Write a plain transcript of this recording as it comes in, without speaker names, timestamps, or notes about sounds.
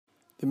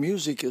The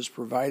music is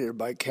provided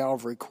by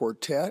Calvary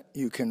Quartet.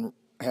 You can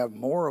have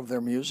more of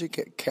their music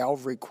at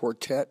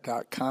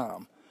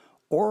calvaryquartet.com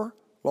or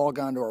log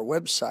on to our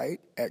website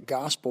at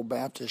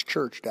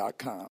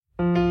gospelbaptistchurch.com.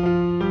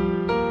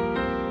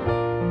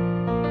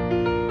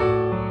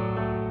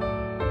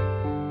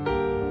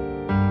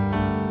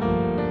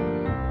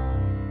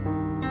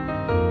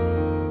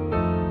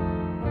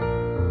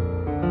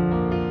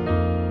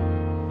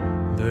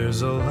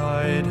 There's a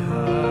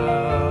lighthouse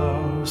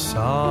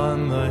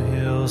on the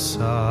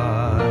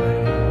hillside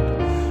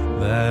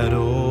that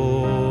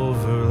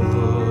overlooks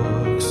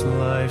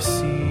life's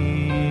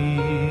sea.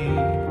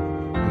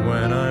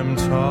 When I'm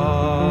tossed,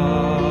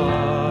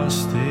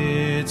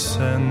 it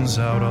sends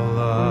out a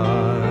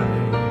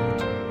light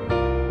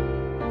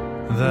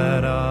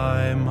that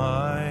I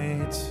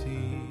might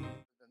see.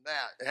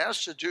 It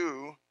has to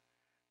do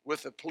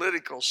with the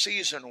political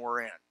season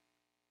we're in.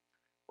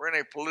 We're in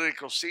a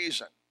political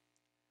season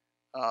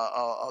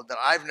that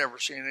I've never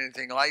seen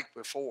anything like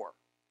before.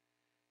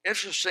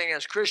 Interesting,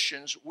 as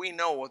Christians, we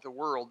know what the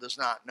world does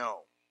not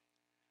know.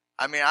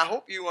 I mean, I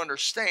hope you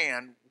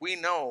understand, we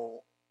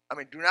know, I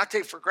mean, do not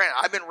take for granted.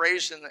 I've been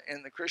raised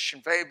in the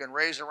Christian faith, been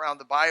raised around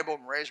the Bible,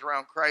 been raised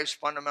around Christ,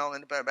 fundamental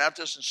independent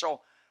Baptist, and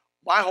so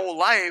my whole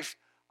life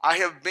I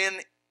have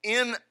been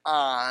in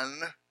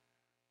on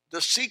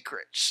the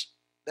secrets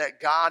that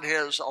God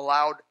has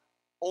allowed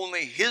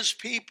only His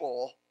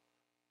people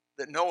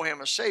that know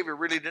Him as Savior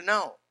really to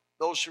know.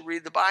 Those who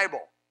read the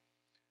Bible.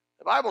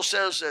 The Bible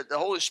says that the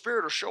Holy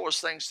Spirit will show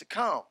us things to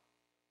come.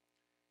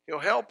 He'll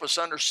help us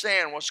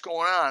understand what's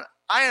going on.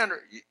 I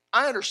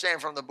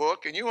understand from the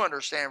book, and you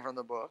understand from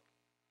the book,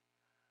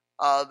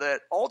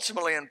 that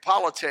ultimately in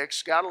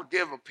politics, God will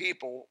give a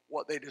people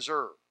what they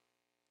deserve.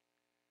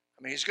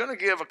 I mean, He's going to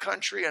give a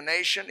country, a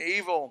nation,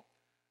 evil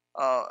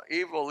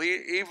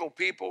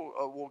people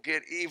will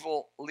get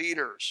evil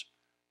leaders.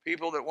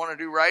 People that want to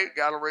do right,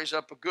 God will raise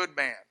up a good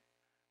man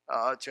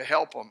to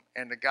help them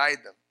and to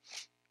guide them.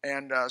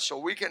 And so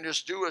we can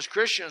just do as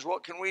Christians,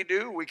 what can we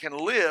do? We can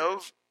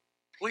live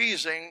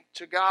pleasing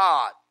to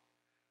God.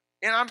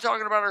 And I'm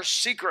talking about our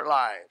secret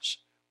lives.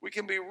 We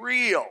can be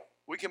real.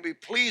 We can be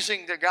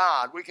pleasing to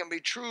God. We can be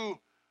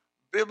true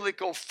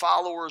biblical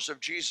followers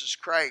of Jesus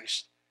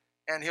Christ.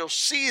 And He'll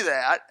see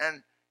that.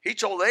 And He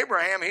told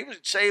Abraham He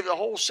would save the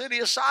whole city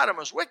of Sodom,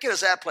 as wicked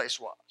as that place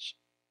was.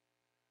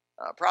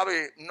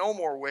 Probably no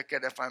more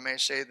wicked, if I may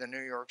say, than New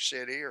York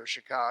City or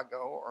Chicago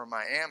or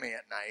Miami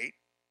at night.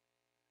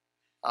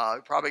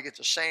 You probably get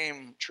the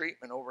same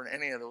treatment over in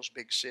any of those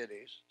big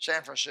cities.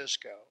 San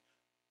Francisco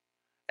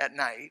at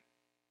night,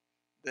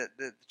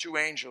 the two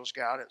angels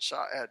got at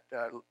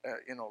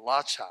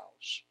Lot's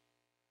house.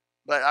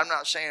 But I'm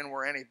not saying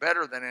we're any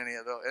better than any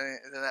of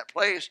than that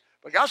place.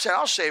 But God said,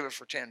 "I'll save it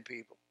for 10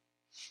 people."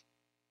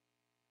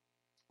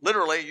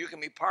 Literally, you can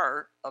be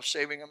part of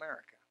saving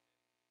America.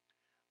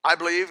 I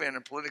believe in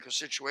a political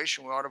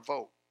situation, we ought to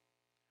vote.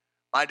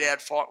 My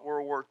dad fought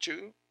World War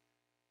II.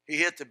 He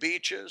hit the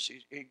beaches.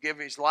 He gave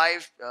his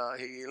life.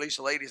 He at least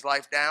laid his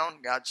life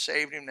down. God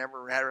saved him,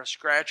 never had a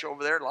scratch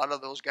over there. A lot of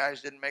those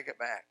guys didn't make it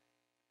back.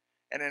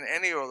 And in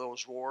any of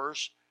those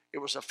wars, it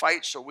was a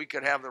fight so we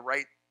could have the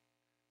right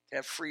to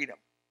have freedom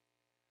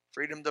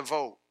to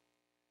vote.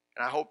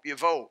 And I hope you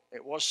vote.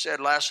 It was said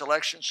last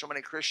election, so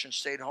many Christians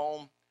stayed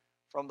home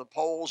from the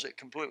polls. It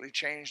completely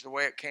changed the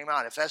way it came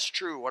out. If that's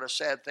true, what a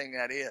sad thing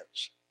that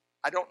is.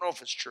 I don't know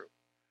if it's true.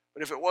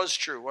 But if it was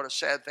true, what a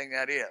sad thing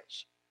that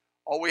is.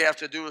 All we have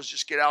to do is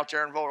just get out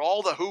there and vote.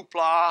 All the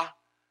hoopla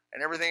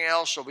and everything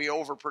else will be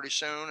over pretty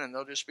soon, and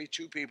there'll just be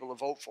 2 people to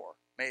vote for,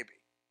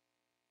 maybe.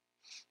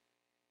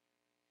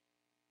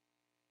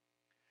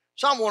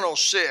 Psalm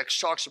 106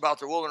 talks about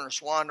the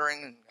wilderness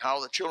wandering and how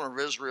the children of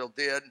Israel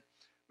did.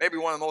 Maybe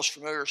one of the most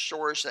familiar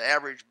stories to the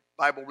average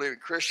Bible-believing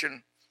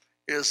Christian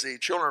is the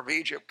children of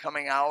Egypt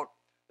coming out,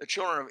 the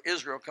children of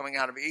Israel coming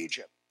out of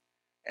Egypt,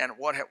 and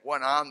what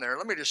went on there.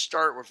 Let me just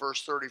start with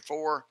verse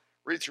 34,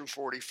 read through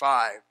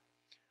 45.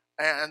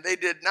 And they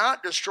did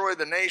not destroy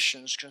the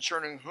nations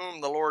concerning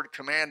whom the Lord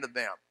commanded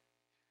them.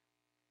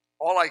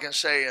 All I can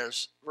say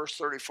is, verse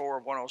 34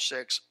 of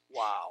 106,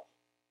 wow.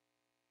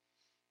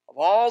 Of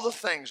all the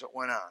things that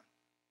went on.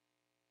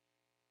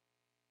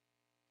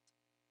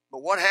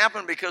 But what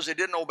happened because they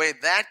didn't obey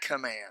that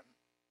command?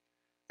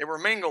 They were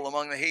mingled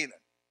among the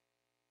heathen,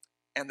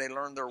 and they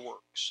learned their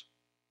works.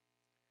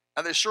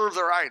 And they served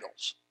their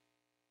idols,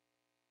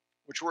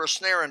 which were a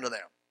snare unto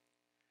them.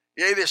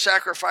 Yea, they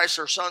sacrificed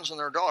their sons and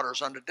their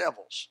daughters unto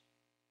devils.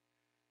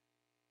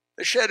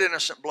 They shed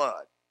innocent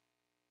blood,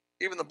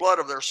 even the blood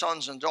of their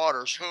sons and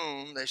daughters,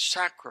 whom they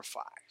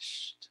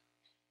sacrificed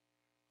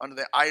unto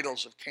the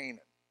idols of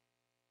Canaan.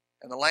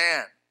 And the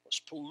land was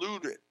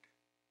polluted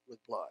with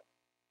blood.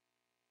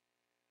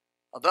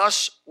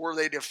 Thus were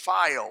they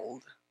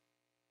defiled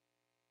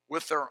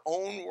with their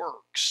own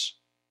works,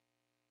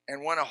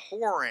 and went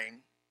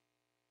a-whoring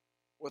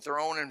with their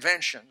own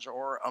inventions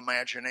or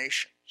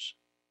imaginations.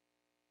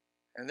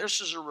 And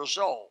this is a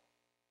result.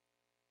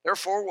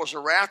 Therefore was the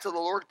wrath of the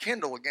Lord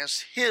kindled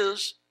against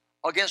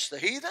the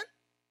heathen?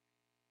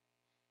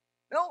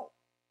 No.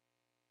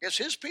 against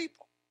his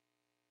people,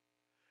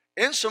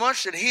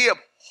 insomuch that he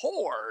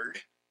abhorred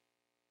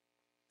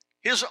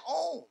his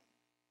own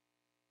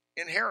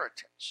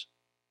inheritance.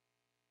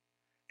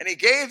 And he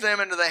gave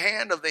them into the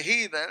hand of the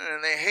heathen,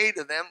 and they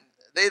hated them.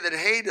 They that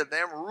hated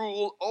them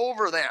ruled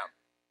over them.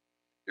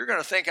 You're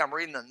going to think I'm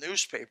reading the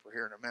newspaper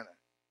here in a minute.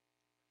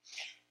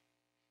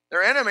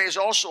 Their enemies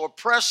also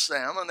oppressed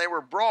them, and they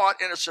were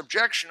brought into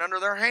subjection under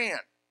their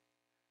hand.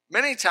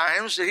 Many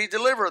times did he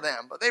deliver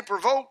them, but they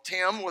provoked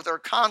him with their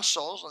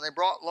counsels, and they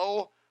brought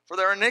low for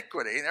their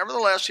iniquity.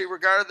 Nevertheless, he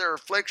regarded their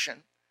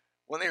affliction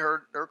when they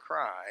heard their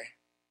cry.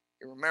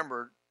 He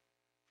remembered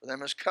for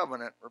them his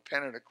covenant,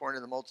 repented according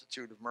to the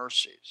multitude of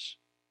mercies.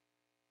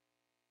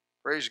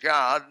 Praise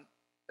God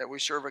that we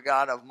serve a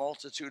God of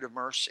multitude of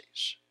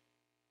mercies.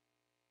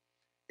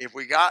 If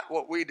we got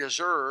what we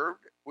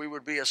deserved, we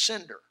would be a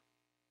cinder.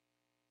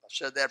 I've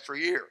said that for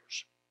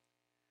years.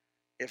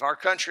 If our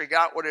country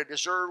got what it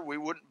deserved, we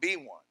wouldn't be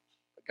one.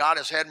 But God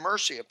has had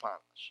mercy upon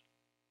us.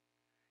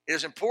 It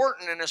is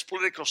important in this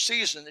political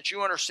season that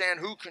you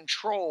understand who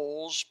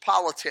controls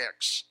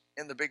politics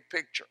in the big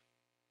picture.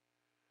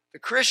 The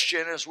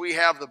Christian, as we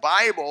have the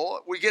Bible,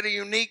 we get a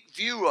unique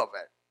view of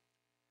it,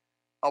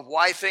 of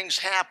why things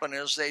happen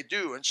as they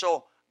do. And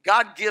so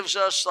God gives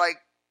us like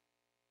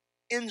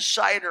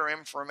insider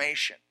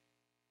information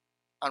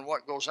on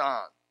what goes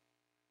on.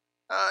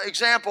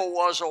 Example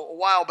was a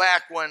while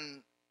back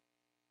when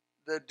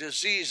the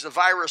disease, the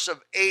virus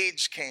of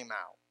AIDS came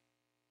out.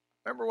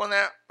 Remember when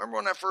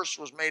that first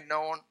was made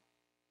known?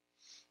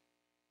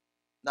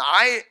 Now,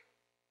 I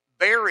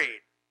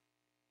buried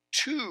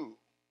 2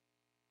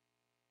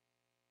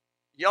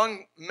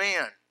 young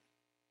men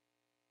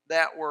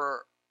that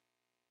were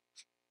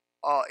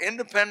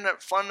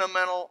independent,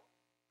 fundamental,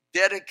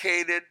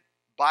 dedicated,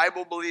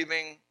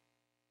 Bible-believing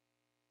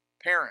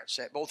parents.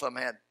 Both of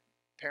them had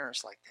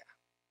parents like that.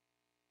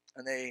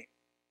 And they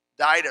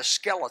died a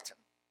skeleton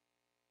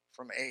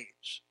from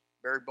AIDS.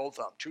 Buried both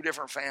of them, 2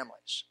 different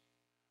families.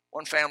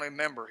 One family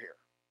member here.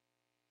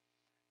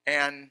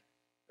 And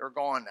they're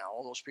gone now.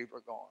 All those people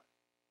are gone.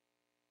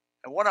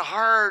 And what a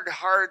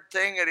hard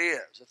thing it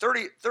is.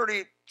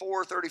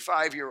 34,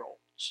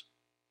 35-year-olds.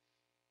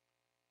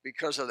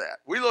 Because of that.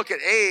 We look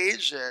at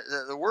AIDS,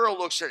 the world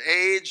looks at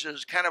AIDS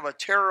as kind of a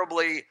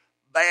terribly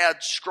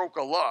bad stroke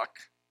of luck.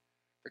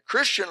 The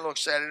Christian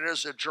looks at it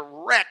as a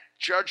direct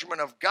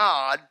judgment of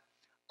God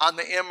on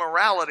the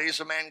immoralities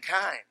of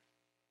mankind.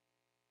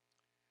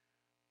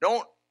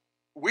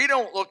 We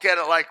don't look at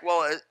it like,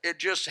 well, it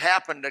just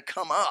happened to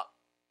come up.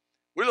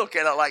 We look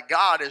at it like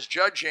God is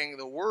judging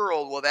the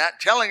world with that,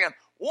 telling him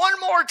one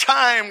more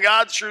time,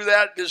 God, through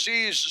that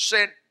disease,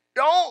 saying,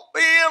 don't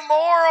be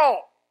immoral.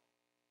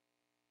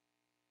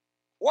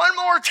 One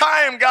more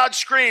time, God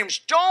screams,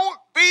 don't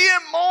be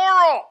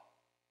immoral.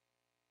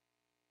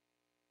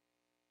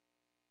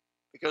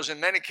 Because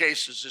in many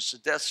cases, it's a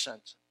death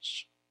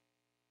sentence.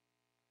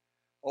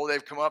 Oh,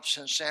 they've come up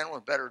since then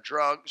with better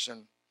drugs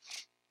and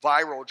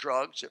viral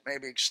drugs. It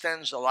maybe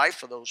extends the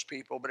life of those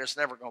people, but it's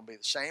never going to be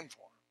the same for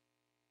them.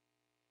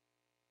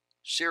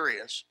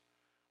 Serious.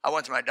 I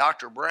went to my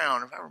Dr.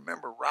 Brown. If I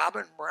remember,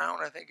 Robin Brown,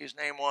 I think his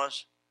name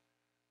was.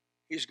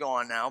 He's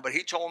gone now, but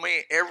he told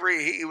me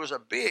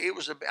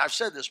I've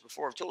said this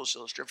before, I've told this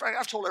illustrator.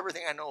 I've told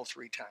everything I know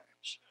 3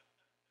 times.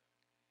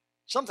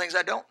 Some things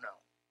I don't know.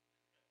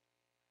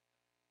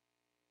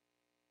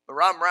 But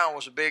Robin Brown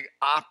was a big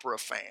opera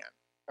fan,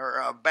 or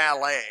a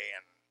ballet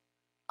and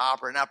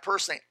opera. Now,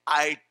 personally,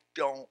 I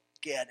don't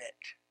get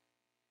it.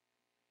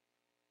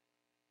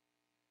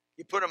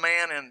 You put a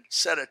man in a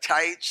set of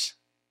tights.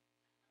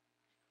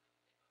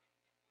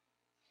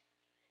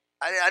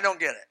 I don't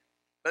get it.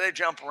 But they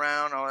jump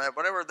around, all that,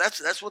 whatever.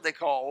 That's what they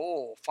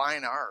call,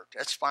 fine art.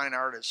 That's fine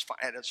art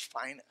at its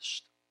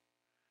finest.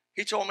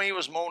 He told me he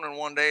was moaning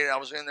one day. I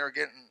was in there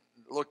getting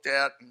looked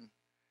at, and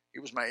he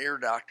was my ear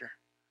doctor.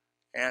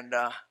 And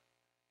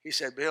he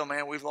said, Bill,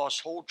 man, we've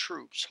lost whole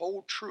troops.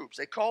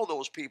 They call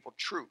those people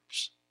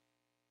troops.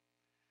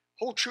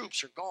 Whole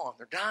troops are gone.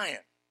 They're dying.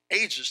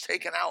 AIDS is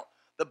taken out.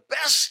 The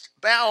best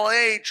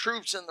ballet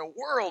troops in the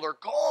world are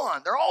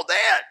gone. They're all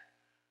dead.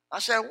 I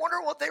said, I wonder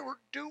what they were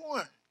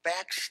doing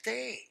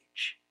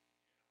backstage.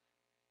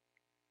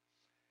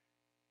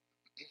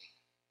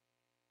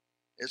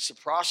 It's the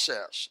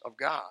process of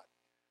God.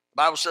 The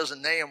Bible says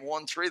in Nahum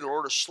 1:3, the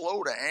Lord is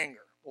slow to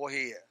anger. Boy,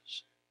 he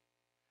is.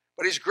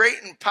 But he's great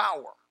in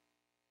power.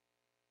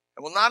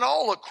 And will not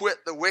all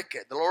acquit the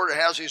wicked. The Lord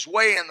has his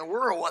way in the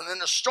whirlwind, and in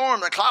the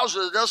storm, the clouds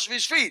are the dust of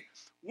his feet.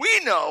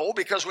 We know,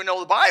 because we know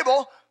the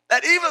Bible,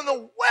 that even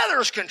the weather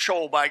is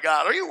controlled by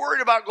God. Are you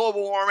worried about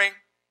global warming?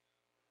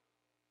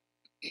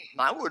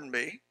 I wouldn't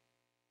be.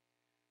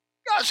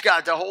 God's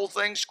got the whole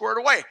thing squared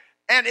away.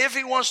 And if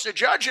he wants to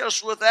judge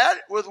us with that,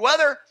 with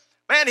weather,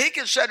 man, he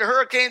can send a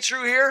hurricane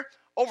through here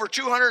over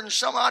 200 and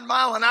some odd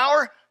mile an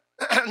hour.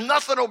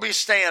 Nothing will be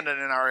standing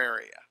in our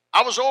area.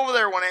 I was over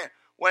there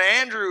when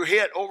Andrew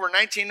hit over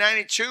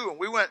 1992, and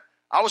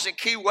I was in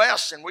Key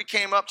West, and we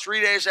came up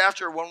 3 days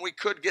after when we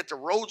could get the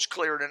roads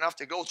cleared enough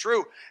to go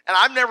through. And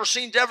I've never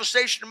seen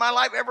devastation in my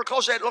life ever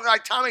close. It looked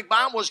like atomic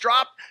bomb was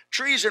dropped,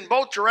 trees in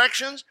both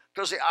directions,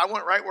 because I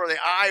went right where the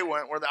eye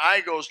went. Where the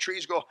eye goes,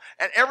 trees go.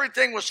 And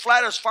everything was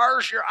flat as far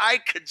as your eye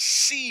could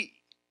see.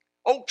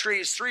 Oak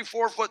trees,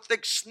 3-4 foot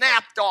thick,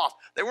 snapped off.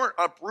 They weren't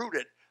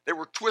uprooted. They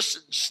were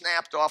twisted and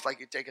snapped off like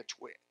you take a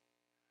twig.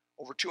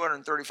 Over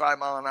 235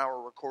 mile an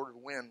hour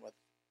recorded wind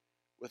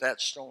with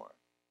that storm.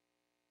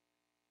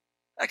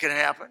 That can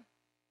happen.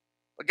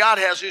 But God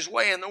has his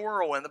way in the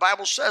whirlwind. The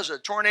Bible says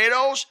it.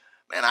 Tornadoes,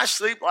 man, I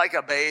sleep like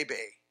a baby.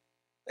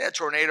 They had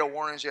tornado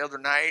warnings the other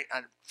night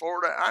in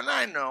Florida. And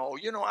I know,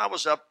 I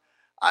was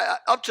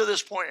up to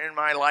this point in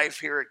my life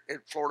here in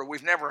Florida,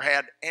 we've never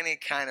had any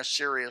kind of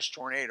serious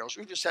tornadoes.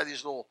 We've just had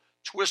these little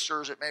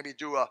twisters that maybe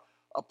do a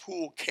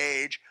pool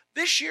cage.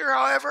 This year,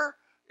 however,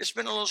 it's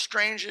been a little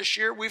strange this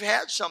year. We've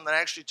had some that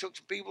actually took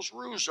some people's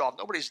roofs off.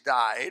 Nobody's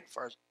died, as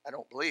far as I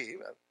don't believe.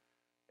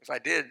 If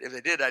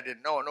they did, I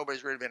didn't know it.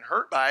 Nobody's really been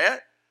hurt by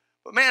it.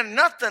 But man,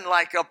 nothing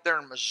like up there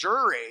in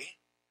Missouri,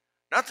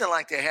 nothing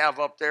like they have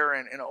up there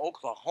in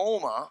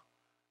Oklahoma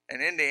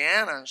and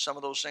Indiana and some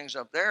of those things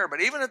up there. But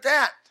even at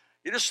that,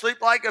 you just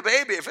sleep like a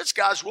baby. If it's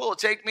God's will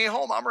to take me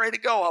home, I'm ready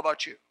to go. How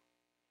about you?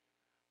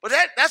 But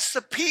that's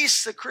the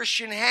peace the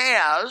Christian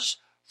has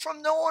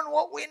from knowing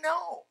what we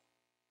know,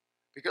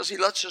 because he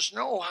lets us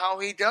know how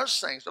he does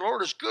things. The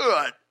Lord is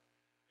good.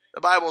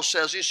 The Bible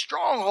says he's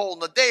stronghold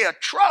in the day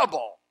of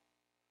trouble.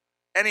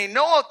 And he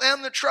knoweth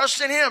them that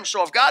trust in him.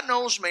 So if God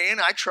knows me and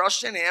I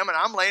trust in him, and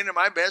I'm laying in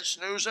my bed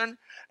snoozing,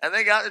 and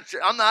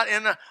I'm not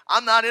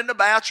in the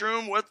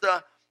bathroom with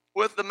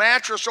the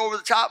mattress over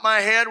the top of my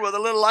head with a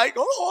little light,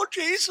 oh,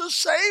 Jesus,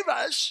 save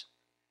us.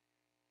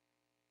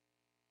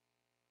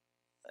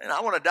 And I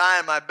want to die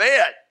in my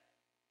bed,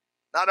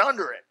 not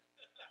under it.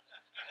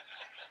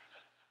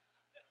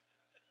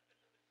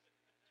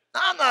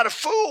 I'm not a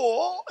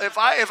fool. If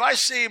I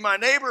see my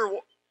neighbor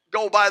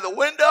go by the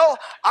window,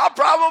 I'll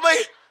probably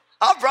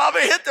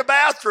hit the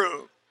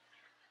bathroom.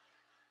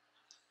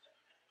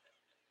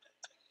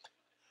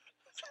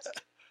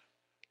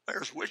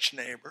 There's which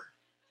neighbor?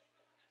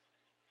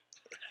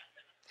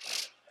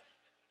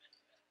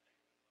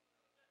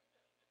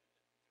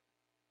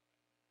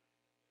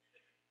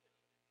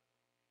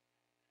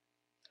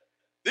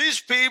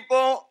 These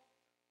people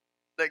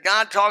that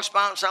God talks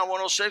about in Psalm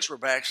 106 were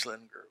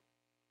backslidden group.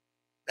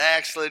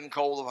 Backslidden,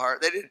 cold of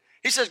heart. They didn't.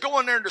 He says, go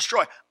in there and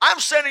destroy. I'm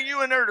sending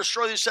you in there to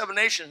destroy these 7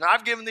 nations. And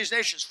I've given these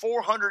nations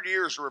 400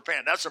 years to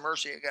repent. That's the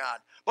mercy of God.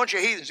 A bunch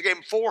of heathens. He gave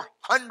them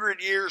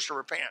 400 years to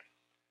repent.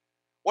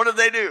 What did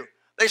they do?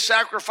 They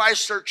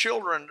sacrificed their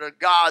children to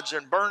gods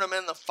and burned them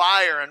in the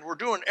fire. And we're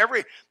doing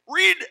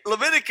read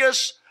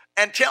Leviticus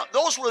and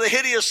those were the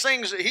hideous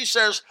things that he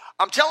says,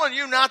 I'm telling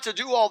you not to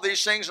do all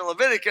these things in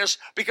Leviticus,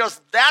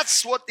 because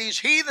that's what these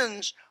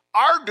heathens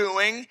are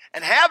doing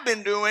and have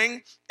been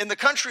doing in the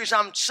countries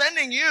I'm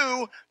sending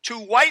you to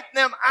wipe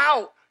them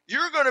out.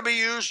 You're going to be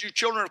used, you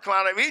children have come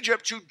out of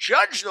Egypt, to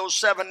judge those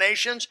 7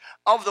 nations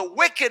of the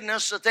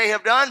wickedness that they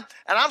have done,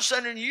 and I'm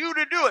sending you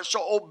to do it.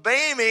 So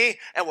obey me,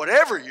 and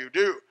whatever you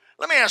do.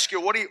 Let me ask you,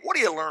 what do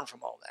you learn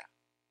from all that?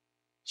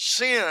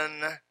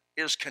 Sin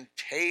is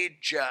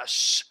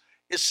contagious.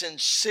 It's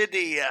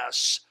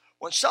insidious.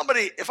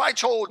 If I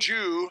told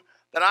you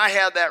that I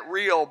had that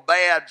real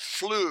bad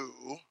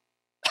flu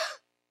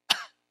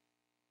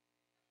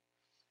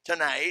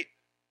tonight,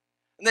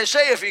 and they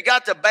say if you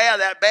got that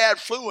bad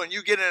flu and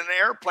you get in an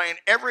airplane,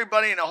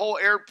 everybody in the whole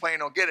airplane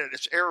will get it.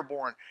 It's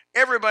airborne.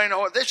 Everybody in the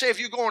whole. They say if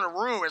you go in a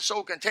room, it's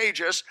so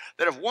contagious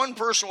that if one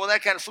person with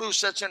that kind of flu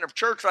sits in a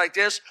church like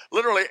this,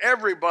 literally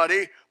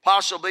everybody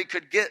possibly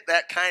could get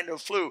that kind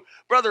of flu.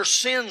 Brother,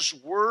 sin's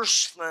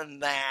worse than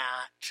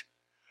that.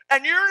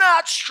 And you're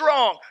not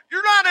strong.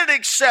 You're not an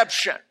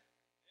exception.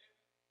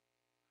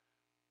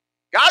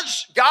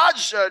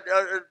 God's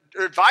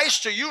advice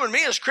to you and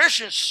me as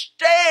Christians,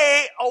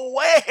 stay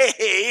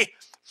away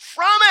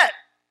from it.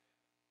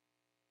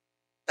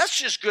 That's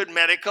just good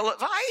medical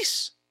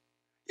advice.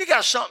 You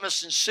got something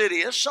that's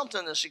insidious,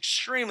 something that's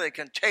extremely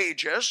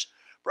contagious.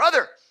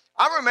 Brother,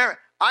 I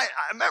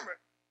remember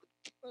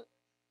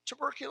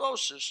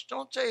tuberculosis.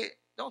 Don't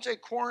they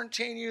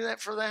quarantine you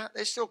for that?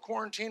 They still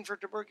quarantine for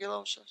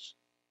tuberculosis.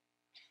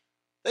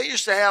 They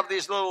used to have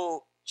these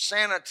little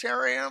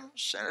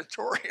sanatoriums.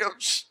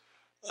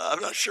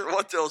 I'm not sure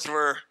what those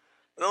were.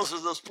 Those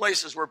are those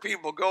places where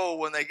people go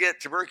when they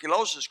get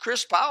tuberculosis.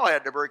 Chris Powell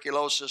had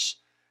tuberculosis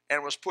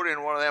and was put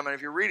in one of them. And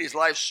if you read his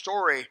life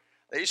story,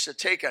 they used to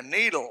take a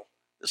needle.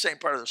 This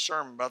ain't part of the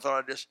sermon, but I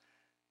thought I'd just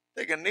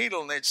take a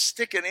needle and they'd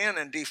stick it in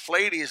and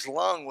deflate his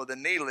lung with a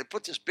needle. They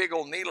put this big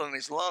old needle in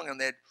his lung and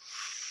they'd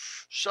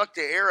suck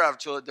the air out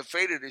until it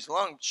deflated his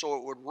lung so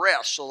it would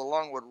rest, so the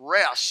lung would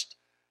rest.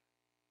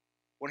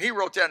 When he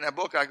wrote that in that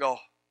book, I go,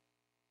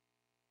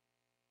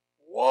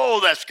 whoa,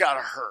 that's got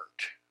to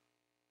hurt.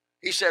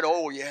 He said,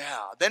 oh, yeah.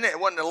 Then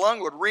when the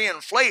lung would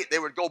reinflate, they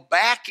would go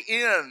back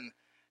in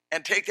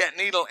and take that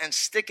needle and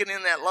stick it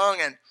in that lung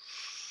and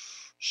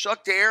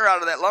suck the air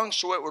out of that lung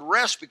so it would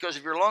rest, because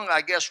if your lung,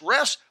 I guess,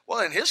 rests,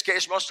 well, in his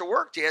case, must have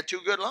worked. He had 2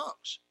 good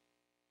lungs.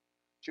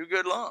 2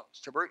 good lungs.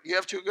 You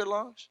have 2 good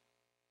lungs?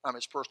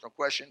 It's a personal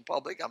question in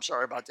public. I'm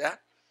sorry about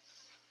that.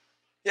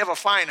 You have a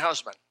fine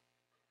husband.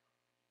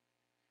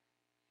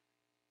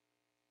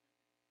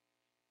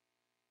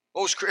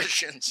 Most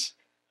Christians,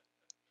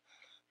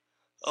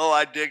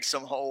 I dig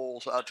some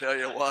holes, I'll tell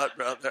you what,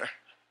 brother.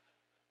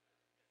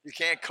 You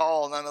can't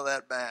call none of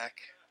that back.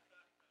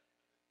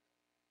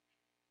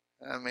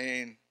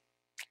 The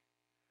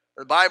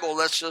Bible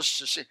lets us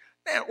to see,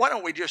 man, why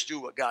don't we just do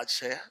what God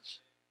says?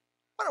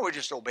 Why don't we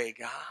just obey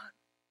God?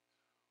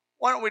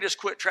 Why don't we just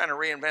quit trying to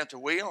reinvent the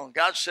wheel? And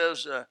God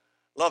says,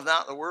 love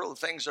not the world,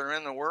 the things that are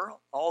in the world.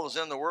 All is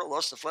in the world,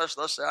 lust of the flesh,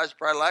 lust of the eyes,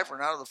 pride of life, are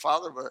not of the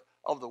Father, but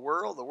of the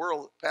world. The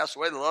world passed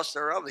away, the lust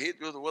thereof, the heat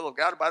do the will of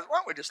God. Why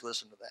don't we just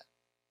listen to that?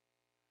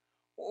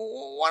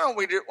 Why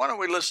don't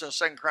we listen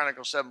to 2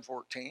 Chronicles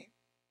 7:14?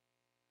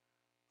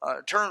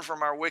 Turn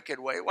from our wicked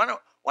way. Why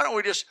don't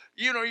we just,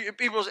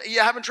 people say,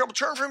 you're having trouble,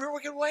 turn from your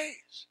wicked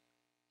ways.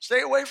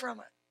 Stay away from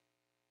it.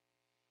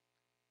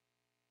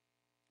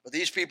 But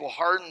these people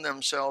harden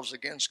themselves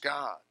against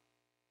God.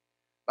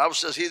 The Bible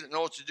says, he that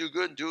knoweth to do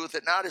good and doeth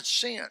it not, it's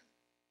sin.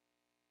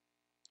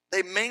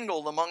 They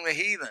mingled among the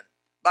heathen.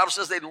 The Bible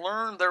says they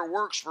learned their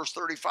works, verse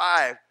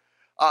 35.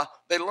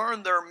 They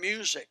learned their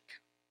music.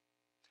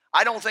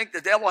 I don't think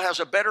the devil has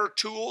a better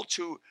tool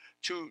to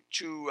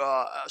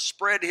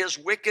spread his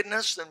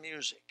wickedness than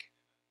music.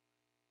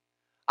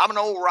 I'm an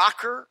old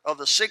rocker of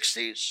the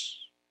 60s,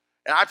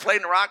 and I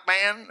played in a rock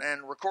band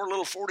and recorded a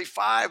little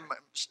 45.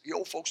 The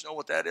old folks know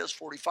what that is,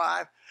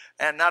 45,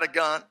 and not a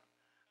gun.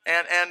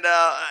 And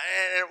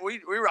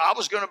I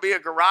was going to be a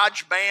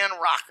garage band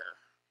rocker.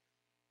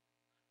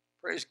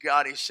 Praise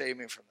God, he saved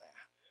me from that.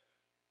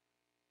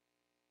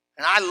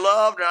 And I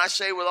loved, and I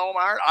say with all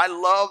my heart, I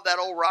love that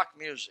old rock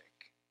music.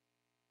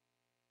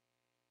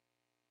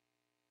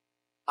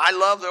 I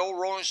love the old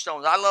Rolling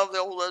Stones. I love the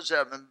old Led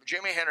Zeppelin,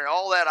 Jimi Hendrix,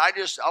 all that. I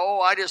just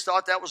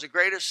thought that was the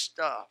greatest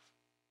stuff.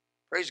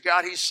 Praise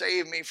God, he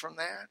saved me from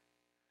that.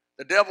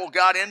 The devil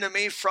got into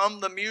me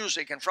from the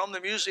music, and from the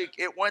music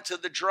it went to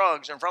the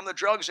drugs, and from the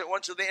drugs it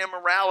went to the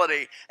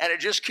immorality, and it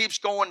just keeps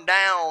going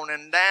down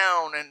and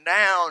down and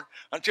down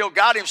until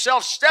God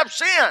himself steps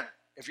in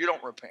if you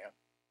don't repent.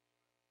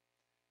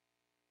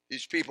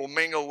 These people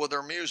mingle with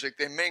their music.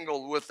 They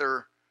mingled with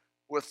the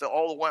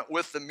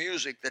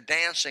music, the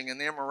dancing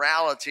and the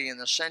immorality and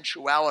the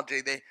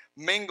sensuality. They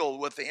mingled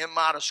with the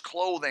immodest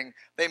clothing.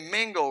 They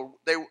mingled.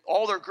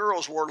 All their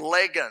girls wore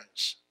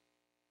leggings.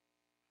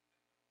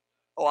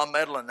 Oh, I'm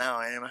meddling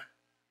now, ain't I?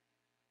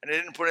 And they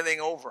didn't put anything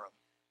over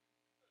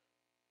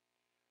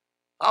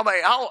them.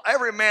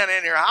 Every man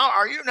in here,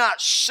 are you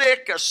not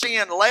sick of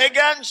seeing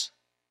leggings?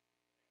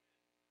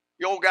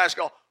 The old guys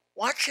go,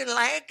 what's a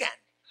legging?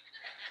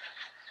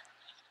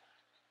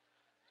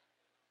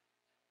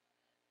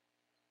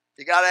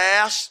 You got to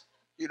ask,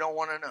 you don't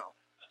want to know.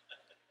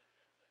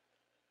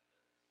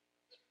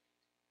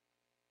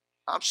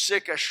 I'm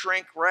sick of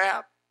shrink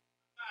wrap.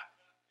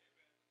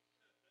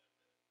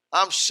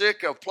 I'm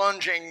sick of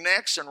plunging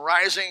necks and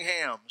rising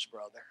hams,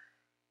 brother.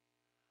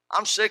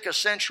 I'm sick of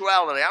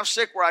sensuality. I'm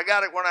sick where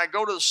when I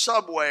go to the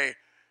subway,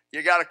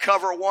 you got to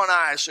cover one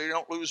eye so you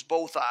don't lose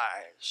both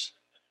eyes.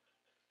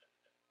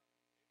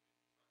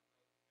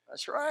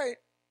 That's right.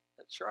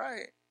 That's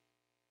right.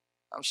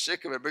 I'm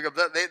sick of it because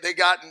they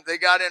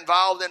got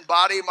involved in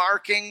body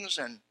markings,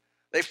 and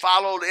they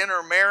followed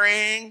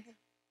intermarrying,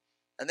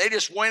 and they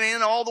just went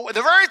in all the way.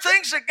 The very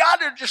things that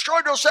God had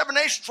destroyed those 7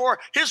 nations for,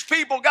 his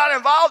people got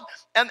involved,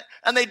 and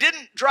they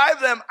didn't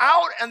drive them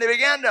out, and they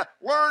began to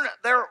learn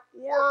their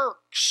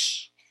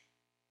works,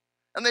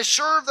 and they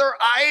served their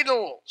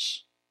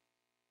idols,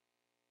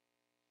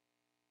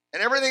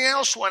 and everything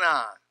else went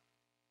on.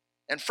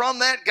 And from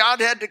that, God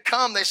had to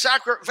come.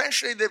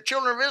 Eventually, the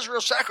children of Israel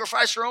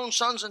sacrificed their own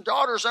sons and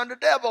daughters unto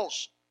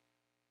devils.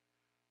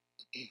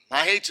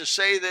 I hate to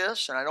say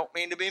this, and I don't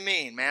mean to be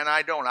mean. Man,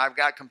 I don't. I've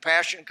got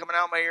compassion coming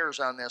out my ears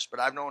on this, but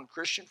I've known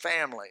Christian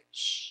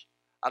families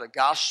out of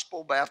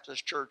Gospel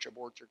Baptist Church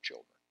abort their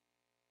children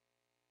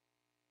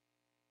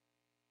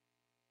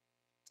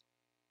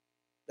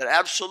that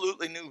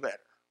absolutely knew better.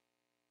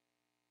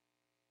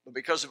 But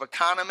because of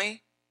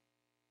economy,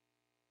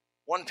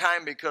 one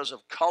time because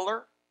of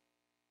color,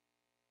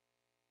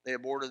 they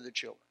aborted the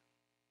children.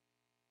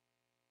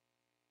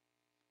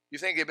 You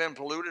think they've been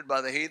polluted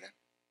by the heathen?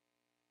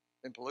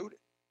 Been polluted.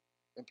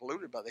 Been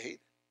polluted by the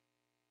heathen.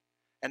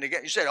 And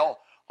again, you said,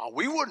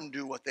 we wouldn't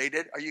do what they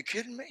did. Are you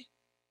kidding me?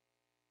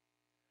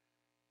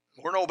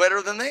 We're no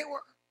better than they were.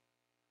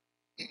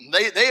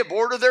 They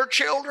aborted their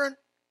children.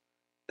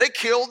 They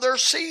killed their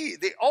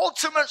seed. The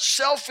ultimate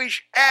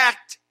selfish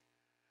act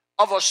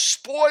of a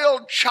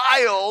spoiled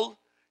child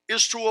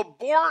is to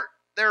abort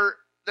their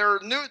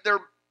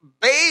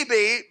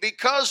baby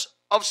because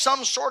of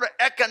some sort of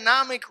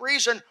economic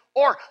reason,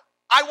 or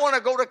I want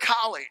to go to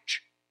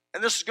college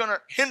and this is going to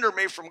hinder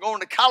me from going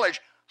to college.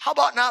 How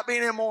about not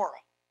being immoral?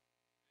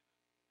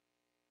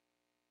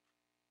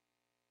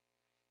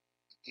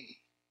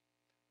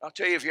 I'll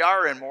tell you, if you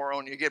are immoral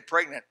and you get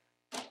pregnant,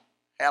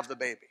 have the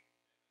baby.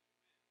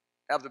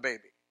 Have the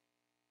baby.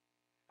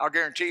 I'll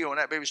guarantee you when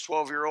that baby's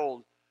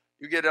 12-year-old,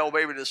 you get that old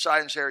baby to the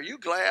side and say, are you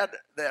glad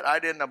that I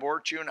didn't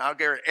abort you? And I'll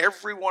guarantee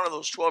every one of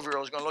those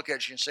 12-year-olds is going to look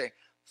at you and say,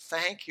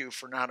 thank you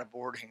for not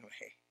aborting me.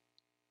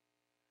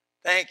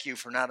 Thank you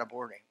for not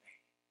aborting me.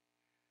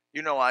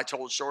 You know, I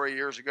told a story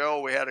years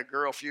ago. We had a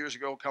girl a few years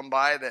ago come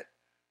by that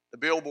the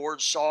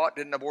billboard saw it,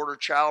 didn't abort her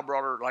child,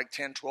 brought her like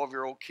 10,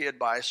 12-year-old kid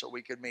by so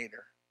we could meet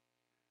her.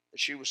 But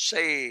she was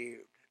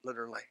saved,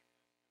 literally.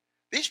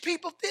 These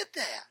people did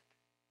that.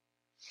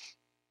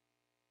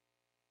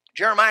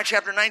 Jeremiah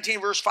chapter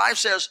 19, verse 5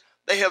 says,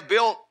 they have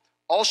built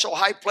also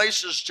high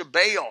places to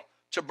Baal,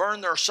 to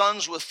burn their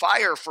sons with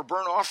fire for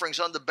burnt offerings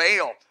unto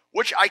Baal,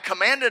 which I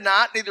commanded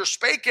not, neither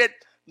spake it,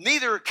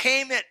 neither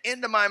came it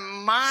into my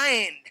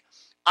mind.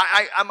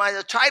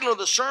 The title of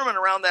the sermon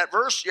around that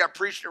verse I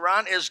preached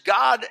around is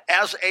God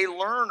as a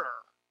learner.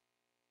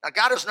 Now,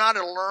 God is not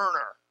a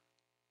learner.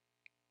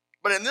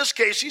 But in this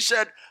case, he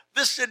said,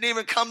 this didn't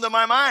even come to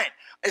my mind.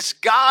 It's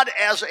God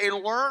as a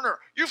learner.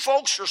 You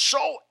folks are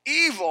so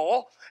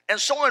evil and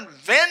so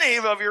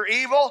inventive of your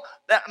evil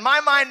that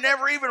my mind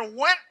never even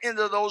went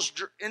into those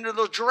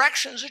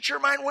directions that your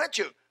mind went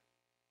to.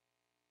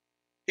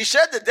 He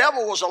said the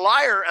devil was a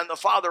liar and the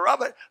father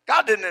of it.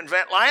 God didn't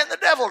invent lying, the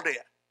devil did.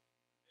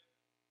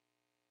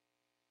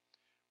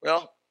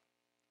 Well,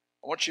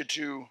 I want you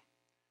to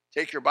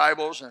take your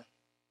Bibles and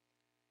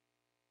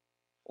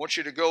I want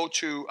you to go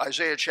to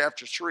Isaiah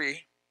chapter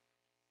 3.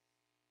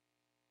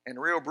 And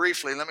real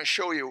briefly, let me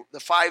show you the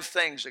 5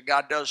 things that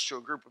God does to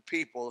a group of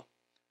people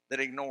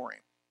that ignore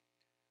him.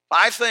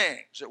 5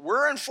 things that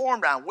we're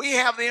informed on. We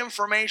have the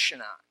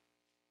information on.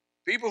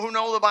 People who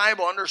know the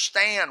Bible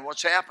understand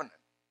what's happening.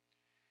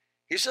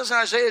 He says in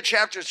Isaiah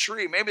chapter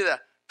 3, maybe the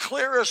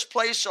clearest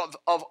place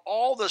of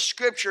all the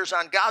scriptures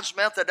on God's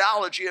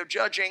methodology of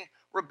judging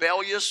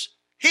rebellious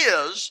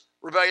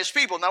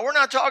people. Now, we're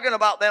not talking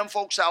about them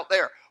folks out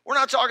there. We're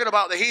not talking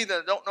about the heathen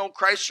that don't know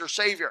Christ their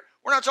Savior.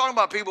 We're not talking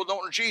about people who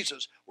don't know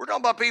Jesus. We're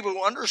talking about people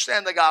who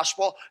understand the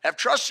gospel, have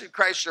trusted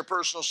Christ their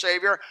personal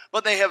Savior,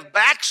 but they have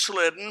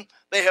backslidden.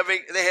 They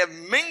have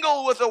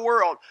mingled with the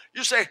world.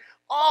 You say,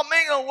 oh,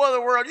 mingle with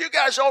the world. You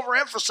guys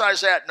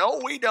overemphasize that. No,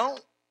 we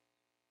don't.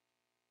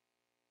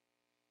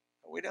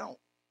 We don't.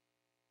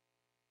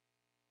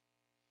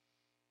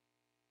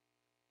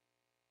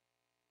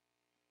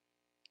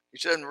 He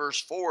said in verse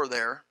 4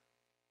 there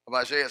of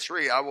Isaiah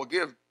 3, I will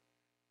give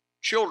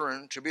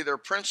children to be their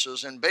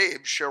princes, and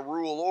babes shall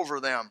rule over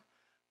them.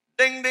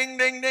 Ding, ding,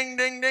 ding, ding,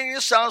 ding, ding.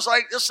 This sounds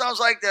like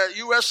the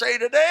USA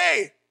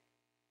Today,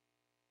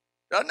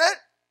 doesn't it?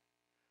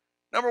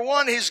 Number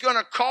 1, he's going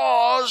to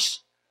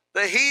cause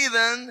the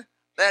heathen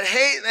that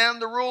hate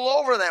them to rule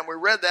over them. We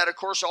read that, of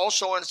course,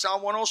 also in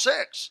Psalm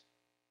 106.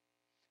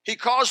 He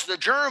caused the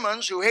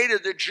Germans who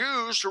hated the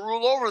Jews to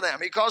rule over them.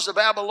 He caused the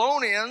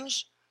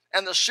Babylonians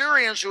and the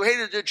Syrians who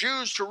hated the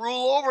Jews to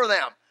rule over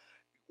them.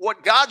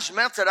 What God's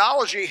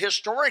methodology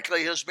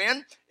historically has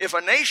been, if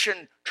a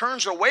nation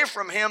turns away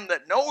from him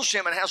that knows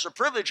him and has the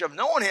privilege of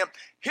knowing him,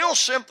 he'll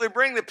simply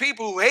bring the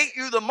people who hate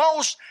you the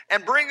most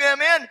and bring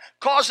them in,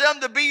 cause them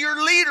to be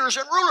your leaders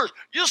and rulers.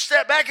 You'll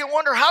step back and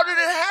wonder, how did it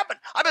happen?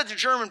 I bet the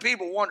German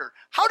people wondered,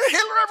 how did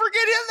Hitler ever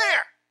get in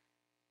there?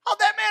 How'd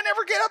that man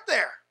ever get up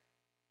there?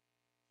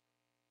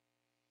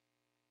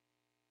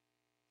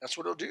 That's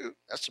what he'll do.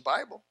 That's the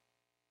Bible.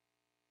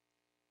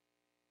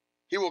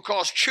 He will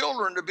cause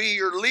children to be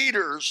your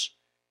leaders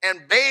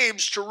and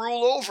babes to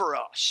rule over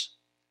us.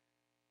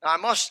 Now,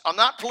 I'm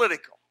not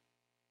political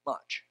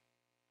much.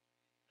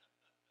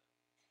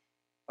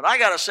 But I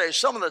got to say,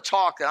 some of the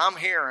talk that I'm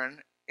hearing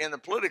in the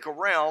political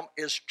realm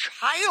is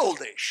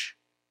childish.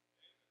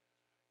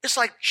 It's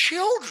like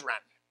children.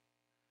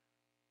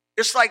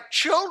 It's like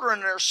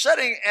children are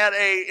sitting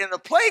in the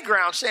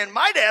playground saying,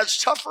 my dad's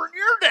tougher than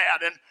your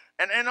dad.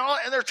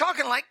 And they're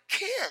talking like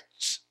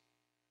kids.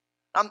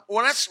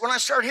 When I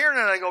start hearing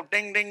it, I go,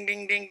 ding, ding,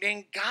 ding, ding,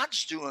 ding.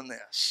 God's doing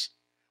this.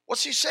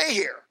 What's he say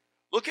here?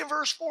 Look at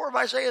verse 4 of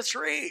Isaiah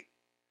 3.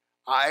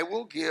 I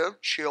will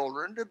give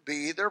children to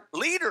be their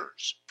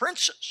leaders,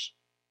 princes,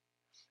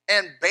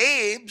 and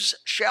babes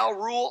shall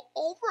rule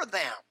over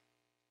them.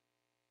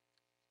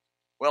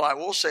 Well, I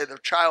will say the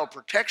child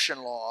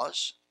protection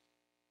laws.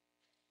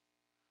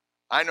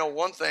 I know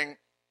one thing.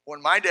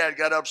 When my dad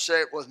got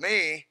upset with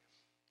me,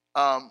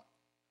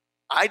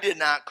 I did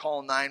not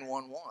call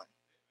 911.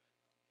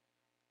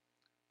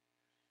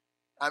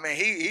 I mean,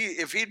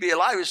 if he'd be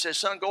alive, he'd say,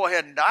 son, go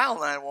ahead and dial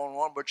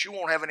 911, but you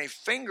won't have any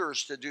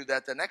fingers to do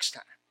that the next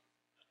time.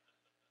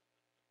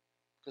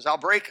 Because I'll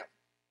break them.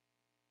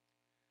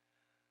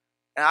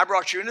 And I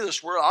brought you into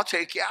this world, I'll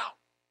take you out.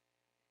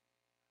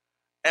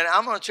 And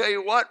I'm going to tell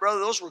you what, brother,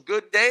 those were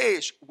good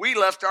days. We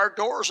left our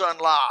doors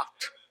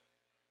unlocked.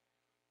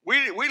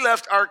 We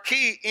left our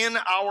key in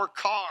our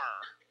car.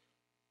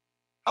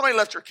 How many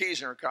left their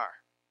keys in their car?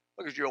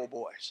 Look at you old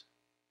boys.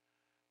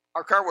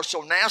 Our car was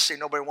so nasty,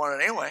 nobody wanted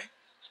it anyway.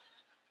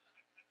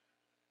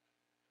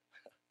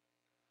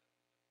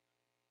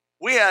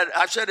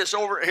 I've said this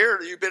over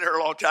here, you've been here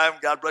a long time,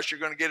 God bless, you're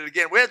going to get it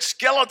again. We had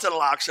skeleton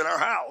locks in our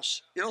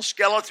house. You know,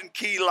 skeleton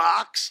key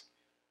locks.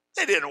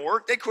 They didn't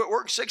work. They quit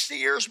working 60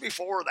 years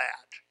before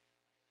that.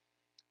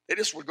 They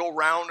just would go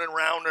round and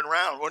round and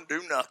round. Wouldn't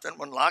do nothing.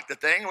 Wouldn't lock the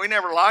thing. We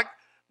never locked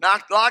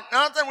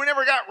nothing. We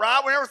never got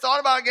robbed. We never thought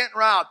about getting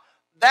robbed.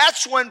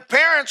 That's when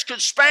parents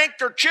could spank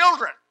their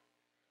children.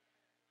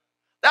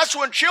 That's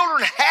when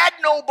children had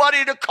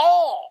nobody to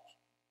call.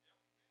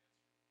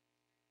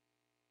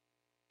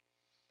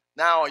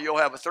 Now you'll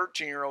have a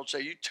 13-year-old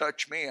say, you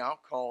touch me, I'll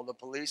call the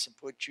police and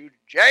put you to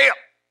jail.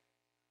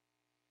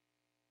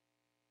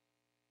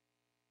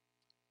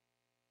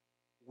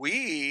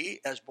 We,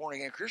 as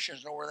born-again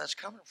Christians, know where that's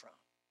coming from.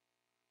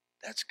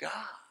 That's God.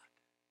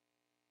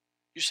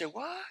 You say,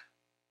 what?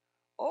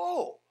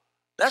 Oh,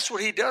 that's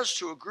what he does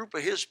to a group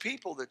of his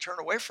people that turn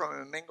away from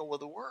him and mingle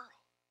with the world.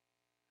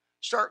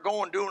 Start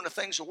doing the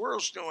things the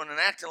world's doing and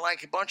acting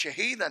like a bunch of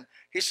heathen.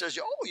 He says,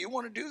 oh, you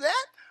want to do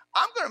that?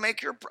 I'm going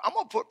to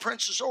put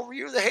princes over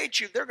you that hate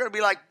you. They're going to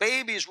be like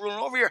babies ruling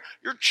over you.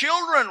 Your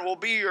children will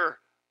be your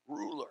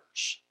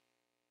rulers.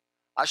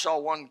 I saw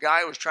one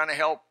guy who was trying to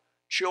help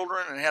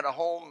children and had a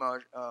home,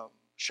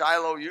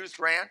 Shiloh Youth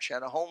Ranch,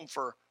 had a home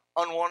for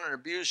unwanted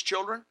abused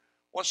children.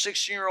 One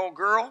 16-year-old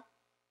girl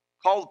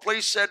called the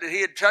police, said that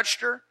he had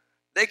touched her.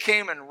 They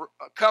came and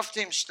cuffed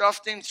him,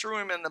 stuffed him, threw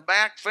him in the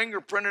back,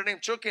 fingerprinted him,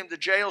 took him to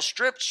jail,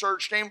 strip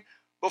searched him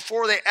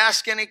before they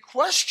asked any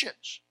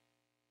questions.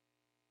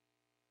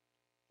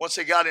 Once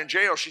they got in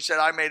jail, she said,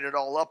 I made it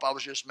all up. I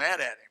was just mad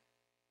at him.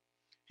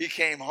 He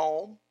came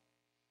home.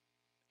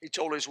 He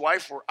told his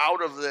wife, we're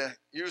out of the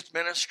youth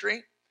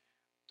ministry.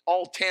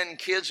 All 10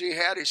 kids he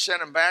had, he sent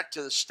them back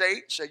to the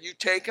state, said, you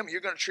take them.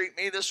 You're going to treat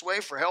me this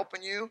way for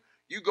helping you.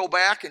 You go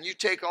back and you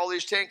take all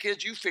these 10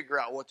 kids. You figure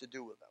out what to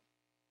do with them.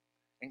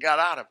 And got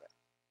out of it.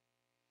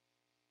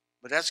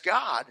 But that's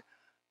God.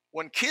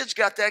 When kids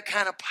got that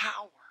kind of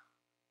power.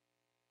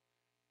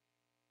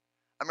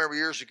 I remember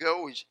years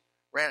ago,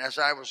 as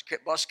I was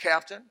bus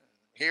captain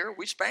here,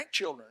 we spanked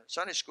children at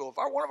Sunday school. If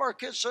one of our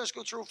kids Sunday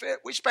school threw a fit,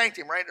 we spanked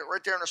him right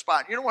there on the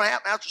spot. You know what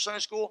happened after Sunday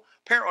school?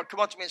 A parent would come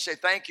up to me and say,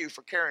 thank you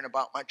for caring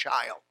about my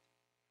child.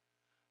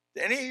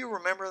 Do any of you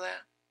remember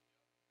that?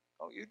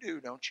 Oh, you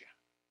do, don't you?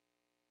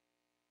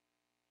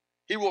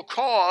 He will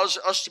cause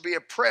us to be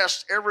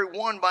oppressed every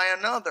one by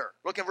another.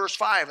 Look in verse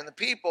 5. And the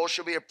people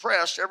shall be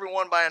oppressed every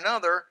one by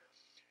another,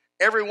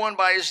 every one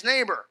by his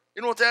neighbor.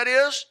 You know what that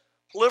is?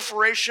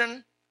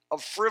 Proliferation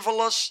of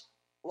frivolous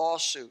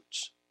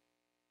lawsuits.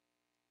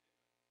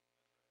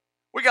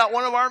 We got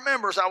one of our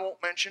members, I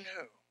won't mention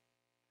who.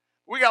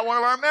 We got one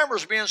of our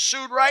members being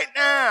sued right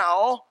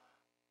now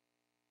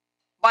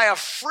by a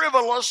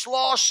frivolous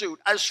lawsuit.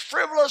 As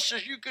frivolous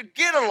as you could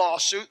get a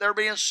lawsuit, they're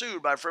being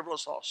sued by a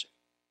frivolous lawsuit.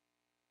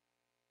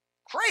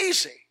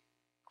 Crazy.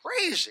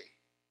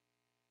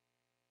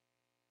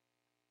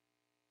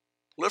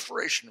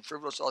 Proliferation of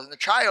frivolous laws. And the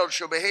child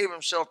shall behave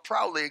himself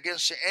proudly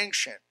against the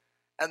ancient,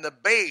 and the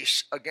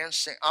base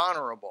against the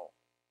honorable.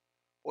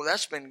 Well,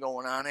 that's been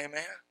going on,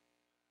 amen.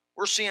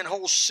 We're seeing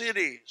whole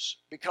cities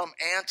become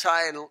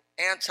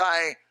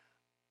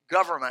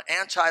anti-government,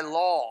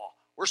 anti-law.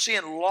 We're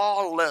seeing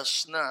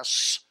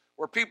lawlessness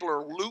where people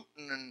are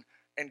looting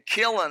and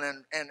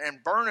killing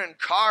and burning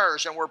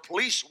cars, and where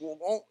police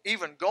won't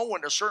even go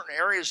into certain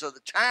areas of the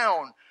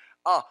town.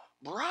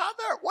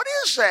 Brother, what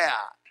is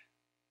that?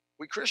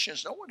 We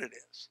Christians know what it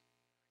is.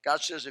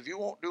 God says, if you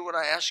won't do what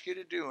I ask you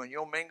to do, and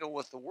you'll mingle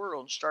with the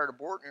world and start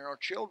aborting your own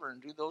children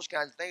and do those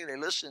kinds of things, they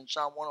listen in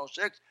Psalm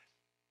 106.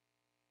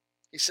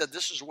 He said,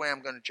 this is the way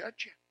I'm going to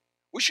judge you.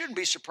 We shouldn't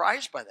be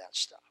surprised by that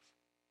stuff.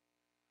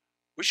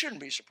 We shouldn't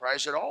be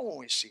surprised at all when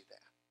we see that.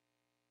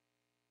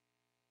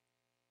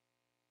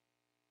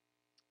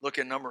 Look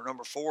at number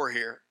 4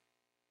 here.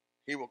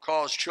 He will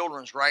cause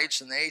children's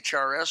rights and the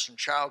HRS and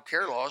child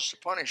care laws to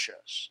punish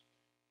us,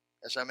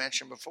 as I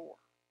mentioned before.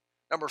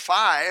 Number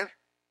 5,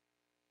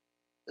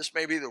 this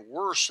may be the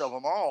worst of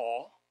them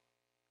all,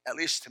 at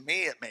least to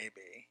me it may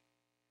be.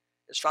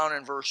 It's found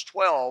in verse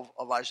 12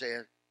 of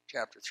Isaiah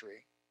chapter 3.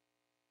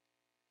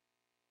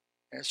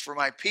 And it's for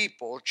my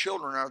people,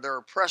 children are their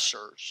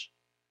oppressors,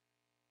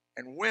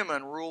 and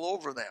women rule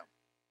over them.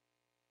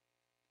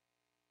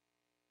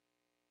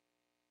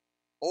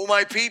 O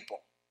my people,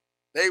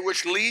 they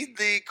which lead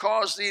thee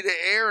cause thee to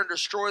err and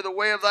destroy the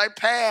way of thy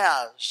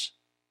paths.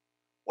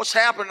 What's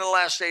happened in the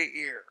last 8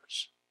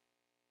 years?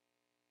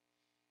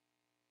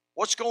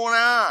 What's going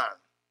on?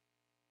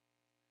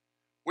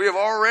 We have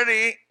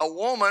already a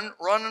woman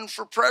running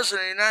for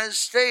president of the United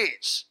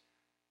States.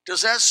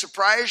 Does that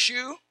surprise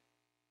you?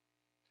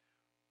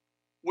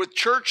 With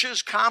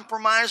churches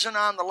compromising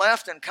on the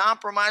left and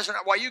compromising,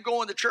 while you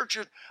go into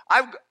churches,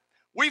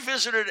 we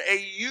visited a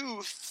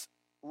youth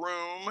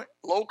room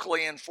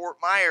locally in Fort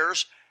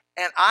Myers,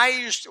 and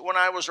when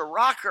I was a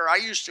rocker, I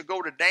used to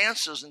go to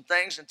dances and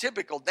things, and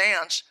typical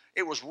dance,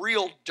 it was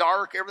real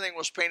dark, everything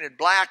was painted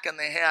black, and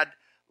they had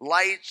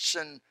lights,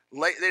 and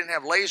they didn't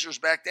have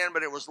lasers back then,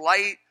 but it was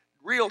light,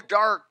 real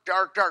dark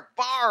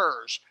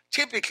bars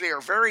typically are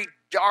very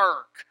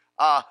dark,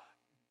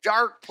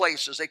 dark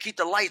places. They keep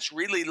the lights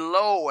really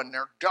low and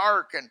they're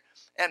dark.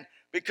 And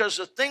because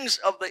the things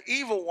of the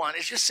evil one,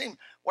 it just seemed,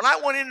 when I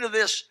went into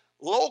this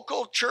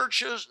local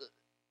church's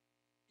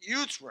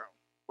youth room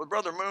with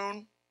Brother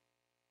Moon,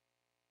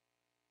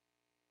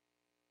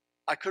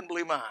 I couldn't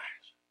believe my eyes.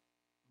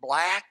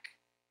 Black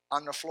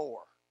on the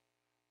floor,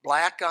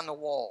 black on the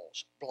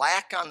walls,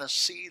 black on the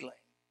ceiling.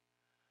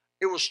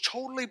 It was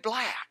totally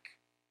black.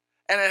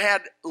 And it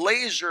had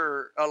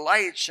laser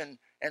lights and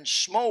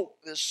smoke,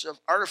 this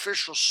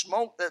artificial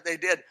smoke that they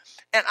did.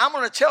 And I'm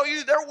going to tell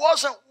you, there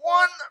wasn't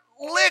one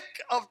lick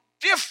of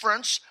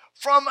difference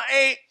from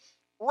a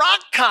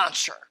rock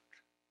concert.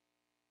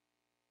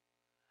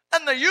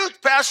 And the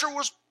youth pastor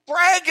was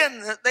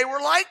bragging that they were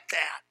like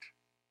that.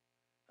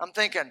 I'm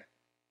thinking,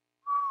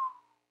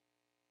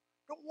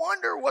 no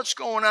wonder what's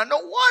going on. No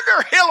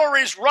wonder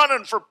Hillary's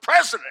running for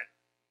president.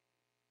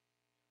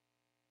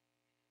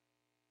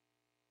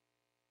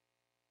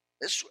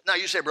 Now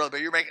you say, brother,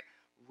 but you're making,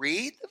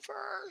 read the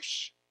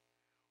verse.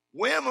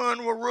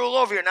 Women will rule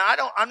over you. Now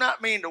I'm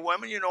not mean to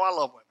women. You know I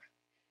love women.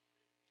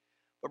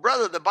 But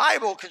brother, the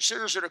Bible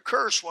considers it a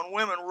curse when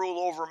women rule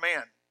over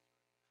men.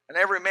 And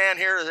every man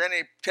here, has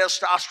any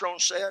testosterone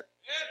said?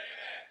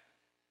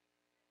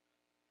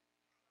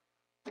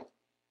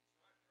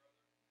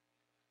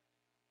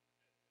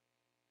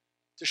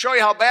 To show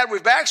you how bad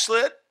we've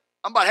backslid,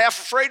 I'm about half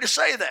afraid to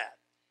say that.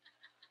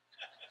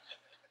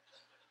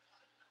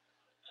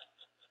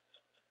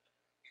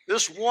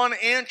 This 1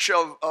 inch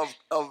of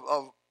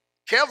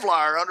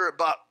Kevlar under it,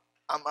 but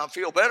I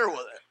feel better with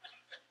it.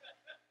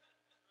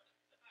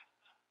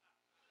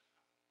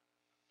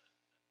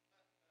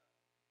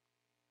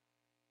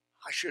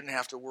 I shouldn't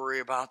have to worry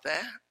about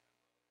that.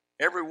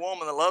 Every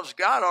woman that loves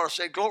God ought to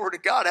say, glory to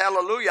God,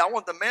 hallelujah. I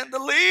want the men to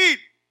lead.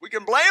 We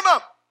can blame them.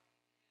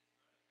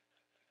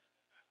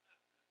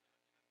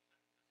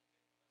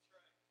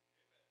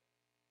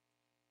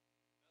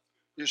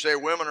 You say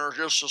women are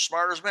just as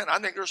smart as men. I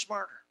think they're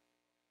smarter.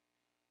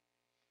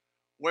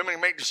 Women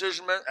can make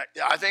decisions.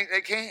 I think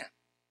they can.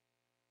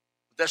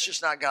 But that's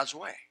just not God's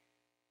way.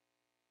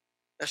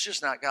 That's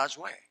just not God's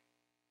way.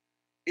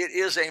 It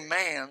is a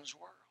man's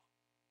world.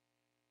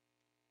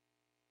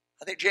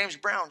 I think James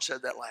Brown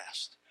said that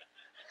last.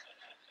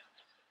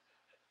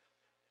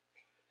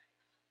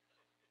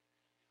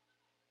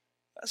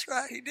 That's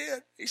right, he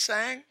did. He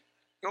sang.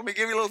 You want me to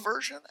give you a little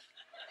version of that?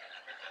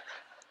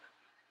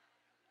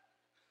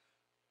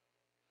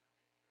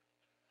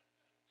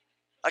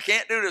 I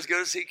can't do it as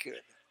good as he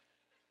could.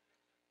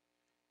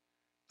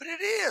 But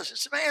it is.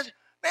 It's a man's.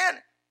 Man,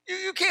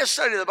 you can't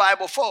study the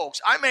Bible,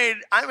 folks. I made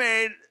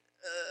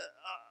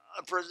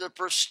the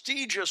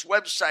prestigious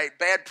website,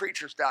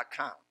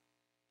 badpreachers.com.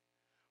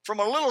 From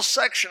a little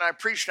section I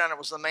preached on, it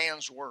was the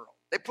man's world.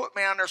 They put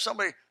me on there.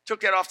 Somebody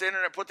took that off the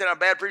internet, put that on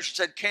Bad Preacher, and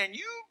said, can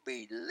you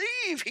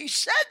believe he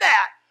said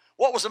that?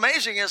 What was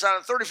amazing is out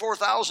of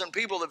 34,000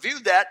 people that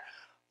viewed that,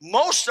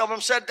 most of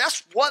them said,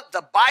 that's what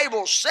the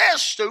Bible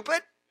says, stupid.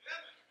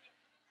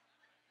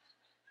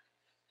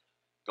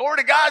 Glory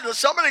to God that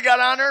somebody got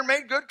on there and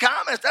made good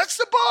comments. That's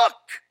the book.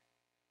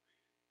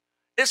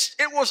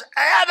 It was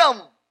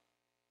Adam.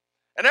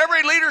 And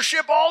every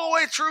leadership all the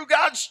way through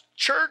God's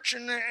church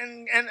and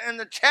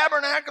the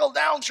tabernacle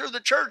down through the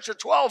church, the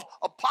 12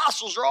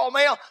 apostles are all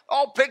male,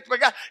 all picked by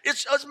God.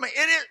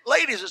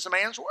 Ladies, it's a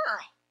man's world.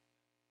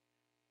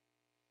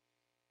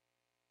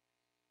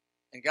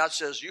 And God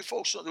says, you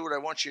folks don't do what I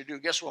want you to do.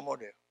 Guess what I'm going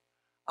to do?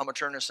 I'm going to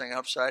turn this thing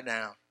upside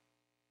down.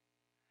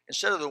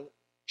 Instead of the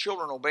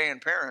children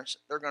obeying parents,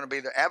 they're going to be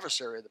the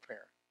adversary of the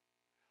parent.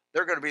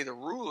 They're going to be the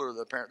ruler of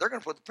the parent. They're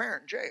going to put the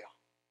parent in jail.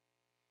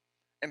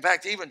 In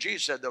fact, even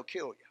Jesus said they'll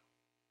kill you.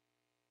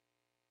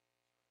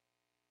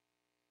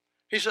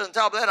 He said, on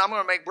top of that, I'm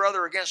going to make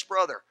brother against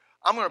brother.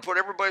 I'm going to put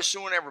everybody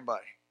suing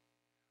everybody.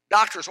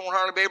 Doctors won't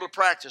hardly be able to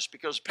practice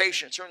because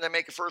patients, when they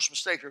make a first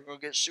mistake, they're going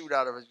to get sued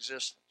out of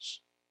existence.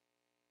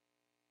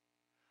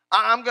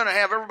 I'm going to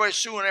have everybody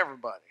suing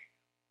everybody.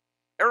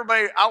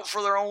 Everybody out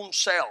for their own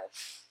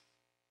self.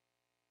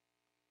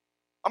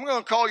 I'm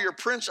going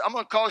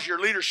to cause your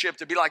leadership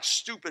to be like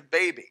stupid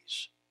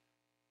babies.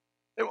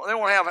 They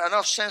won't have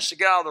enough sense to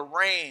get out of the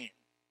rain.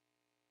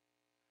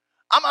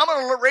 I'm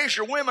going to raise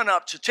your women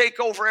up to take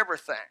over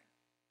everything.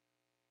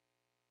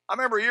 I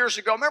remember years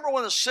ago,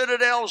 when the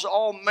Citadel was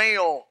all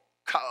male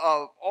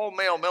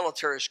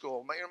military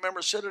school? You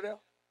remember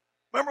Citadel?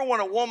 Remember when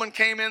a woman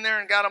came in there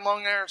and got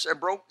among there and said,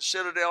 broke the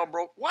Citadel,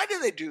 Why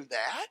did they do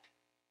that?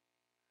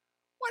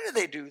 Why did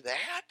they do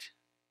that?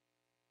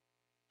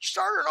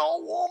 Start an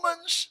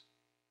all-woman's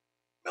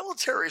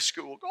military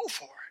school. Go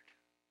for it.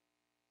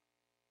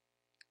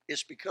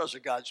 It's because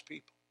of God's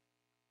people.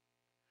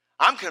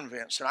 I'm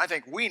convinced, and I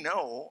think we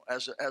know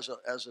as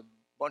a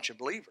bunch of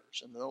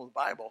believers and know the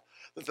Bible,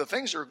 that the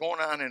things that are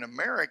going on in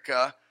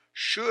America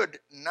should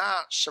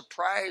not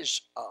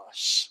surprise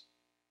us.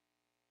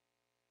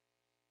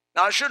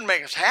 Now, it shouldn't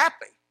make us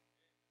happy.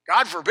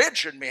 God forbid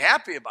shouldn't be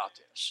happy about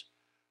this.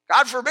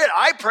 God forbid.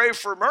 I pray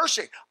for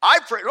mercy.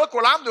 Look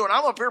what I'm doing.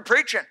 I'm up here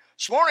preaching.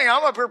 This morning,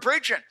 I'm up here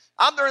preaching.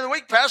 I'm during the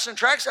week passing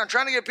tracts. I'm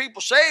trying to get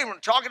people saved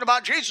and talking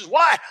about Jesus.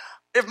 Why?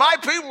 If my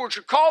people which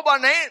are called by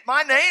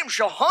my name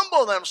shall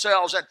humble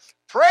themselves and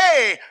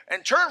pray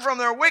and turn from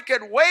their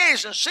wicked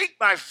ways and seek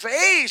my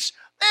face,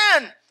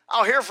 then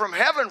I'll hear from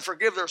heaven,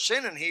 forgive their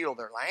sin, and heal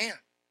their land.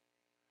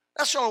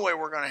 That's the only way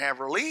we're going to have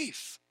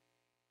relief.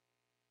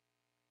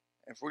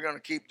 If we're going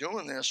to keep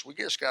doing this, we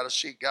just got to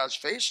seek God's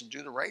face and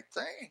do the right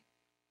thing.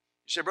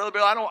 You say, Brother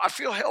Bill, I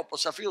feel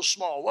helpless. I feel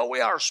small. Well, we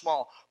are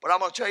small. But I'm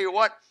going to tell you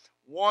what,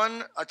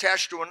 one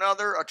attached to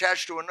another,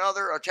 attached to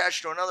another,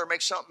 attached to another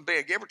makes something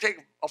big. You ever take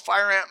a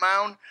fire ant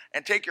mound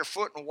and take your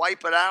foot and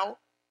wipe it out?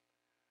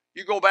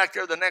 You go back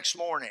there the next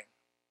morning,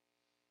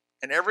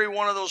 and every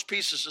one of those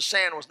pieces of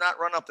sand was not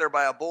run up there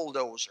by a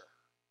bulldozer.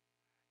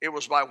 It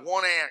was by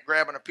one ant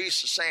grabbing a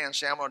piece of sand,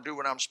 saying, I'm going to do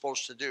what I'm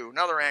supposed to do.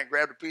 Another ant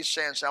grabbed a piece of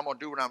sand, saying, I'm going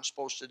to do what I'm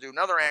supposed to do.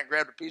 Another ant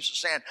grabbed a piece of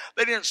sand.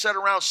 They didn't sit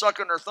around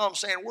sucking their thumb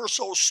saying, we're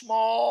so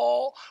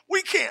small,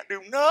 we can't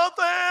do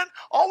nothing.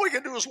 All we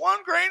can do is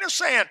one grain of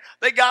sand.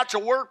 They got to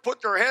work,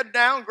 put their head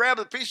down, grab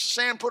a piece of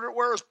sand, put it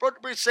where it was, put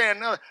the piece of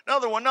sand,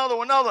 another one.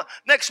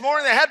 Next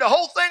morning, they had the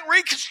whole thing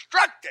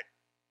reconstructed.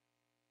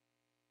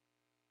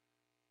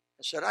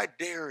 I said, I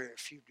dare you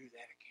if you do that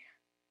again.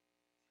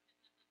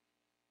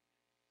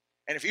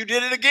 And if you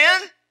did it again,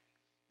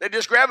 they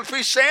just grab a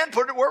piece of sand,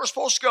 put it where it was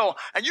supposed to go.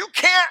 And you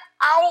can't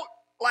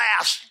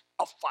outlast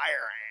a fire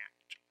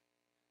ant.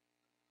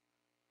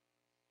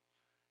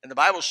 And the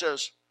Bible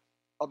says,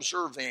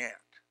 observe the ant.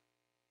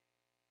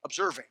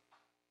 Observe him.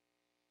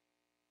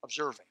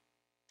 Observe him.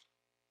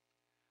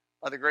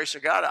 By the grace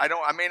of God,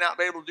 I may not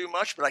be able to do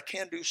much, but I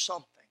can do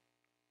something.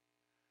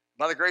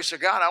 By the grace of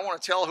God, I want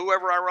to tell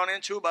whoever I run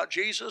into about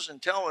Jesus and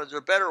tell them there's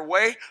a better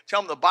way. Tell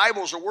them the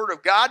Bible is the Word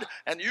of God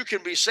and you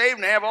can be saved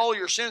and have all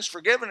your sins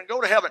forgiven and go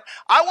to heaven.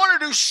 I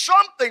want to do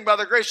something by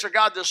the grace of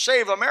God to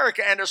save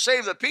America and to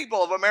save the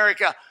people of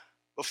America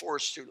before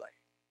it's too late.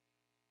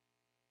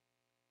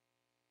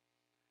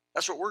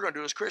 That's what we're going to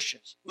do as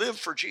Christians. Live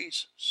for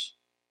Jesus.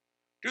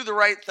 Do the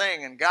right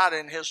thing, and God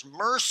in His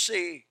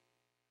mercy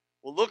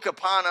will look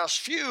upon us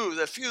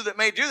the few that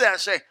may do that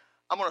and say,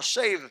 I'm going to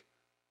save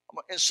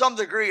in some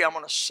degree, I'm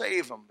going to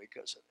save them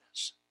because of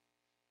this.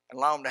 And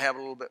allow them to have a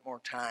little bit more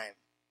time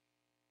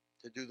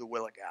to do the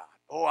will of God.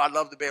 Oh, I'd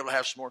love to be able to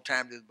have some more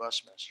time to do the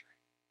bus ministry.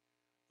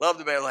 Love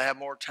to be able to have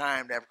more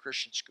time to have a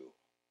Christian school.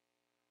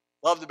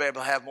 Love to be able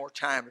to have more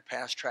time to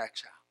pass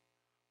tracts out.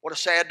 What a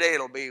sad day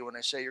it'll be when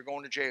they say you're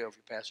going to jail if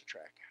you pass a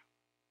tract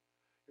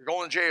out. You're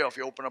going to jail if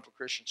you open up a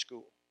Christian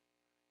school.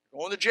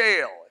 You're going to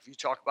jail if you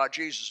talk about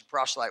Jesus and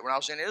proselyte. When I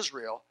was in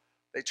Israel,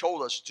 they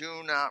told us,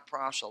 do not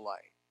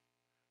proselyte.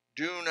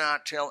 Do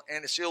not tell,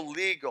 and it's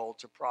illegal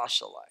to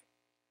proselyte.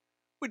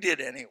 We did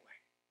anyway.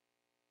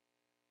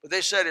 But they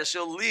said it's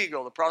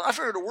illegal to proselyte. I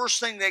figured the worst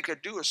thing they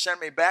could do is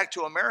send me back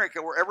to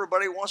America where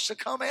everybody wants to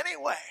come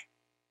anyway.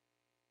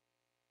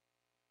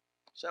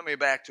 Send me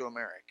back to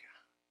America.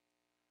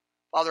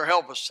 Father,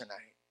 help us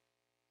tonight.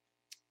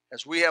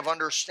 As we have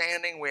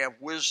understanding, we have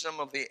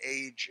wisdom of the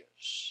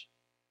ages.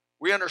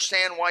 We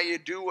understand why you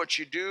do what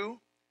you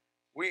do.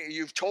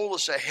 You've told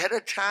us ahead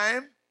of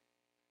time.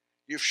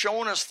 You've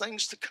shown us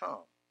things to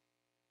come.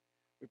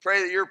 We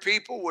pray that your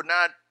people would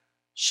not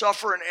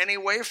suffer in any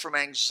way from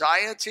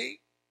anxiety,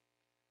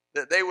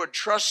 that they would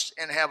trust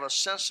and have a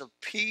sense of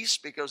peace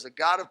because the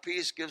God of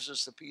peace gives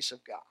us the peace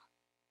of God.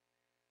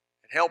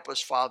 And help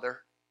us,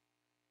 Father.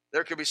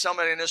 There could be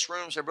somebody in this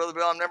room who said, Brother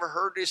Bill, I've never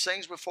heard these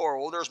things before.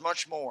 Well, there's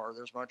much more.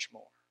 There's much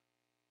more.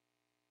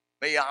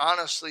 May you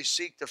honestly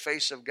seek the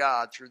face of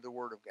God through the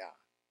Word of God.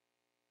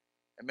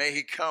 And may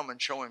He come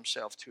and show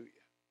Himself to you.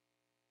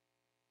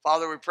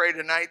 Father, we pray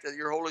tonight that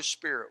your Holy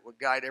Spirit would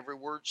guide every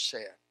word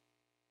said.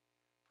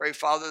 Pray,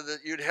 Father, that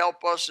you'd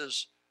help us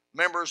as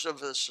members of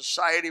the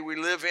society we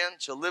live in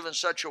to live in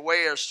such a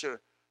way as to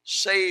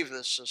save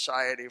this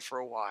society for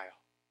a while.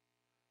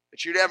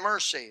 That you'd have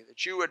mercy,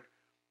 that you would,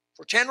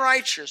 for 10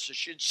 righteous,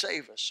 that you'd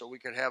save us so we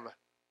could have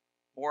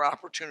more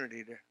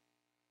opportunity to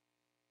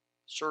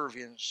serve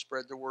you and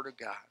spread the word of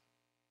God.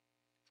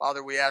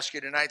 Father, we ask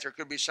you tonight, there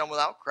could be some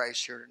without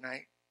Christ here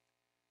tonight.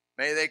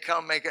 May they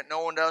come, make it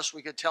known to us.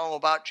 We could tell them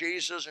about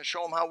Jesus and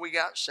show them how we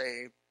got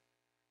saved.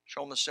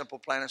 Show them the simple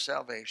plan of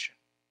salvation.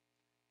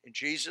 In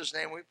Jesus'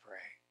 name we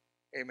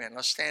pray. Amen.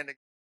 Let's stand again.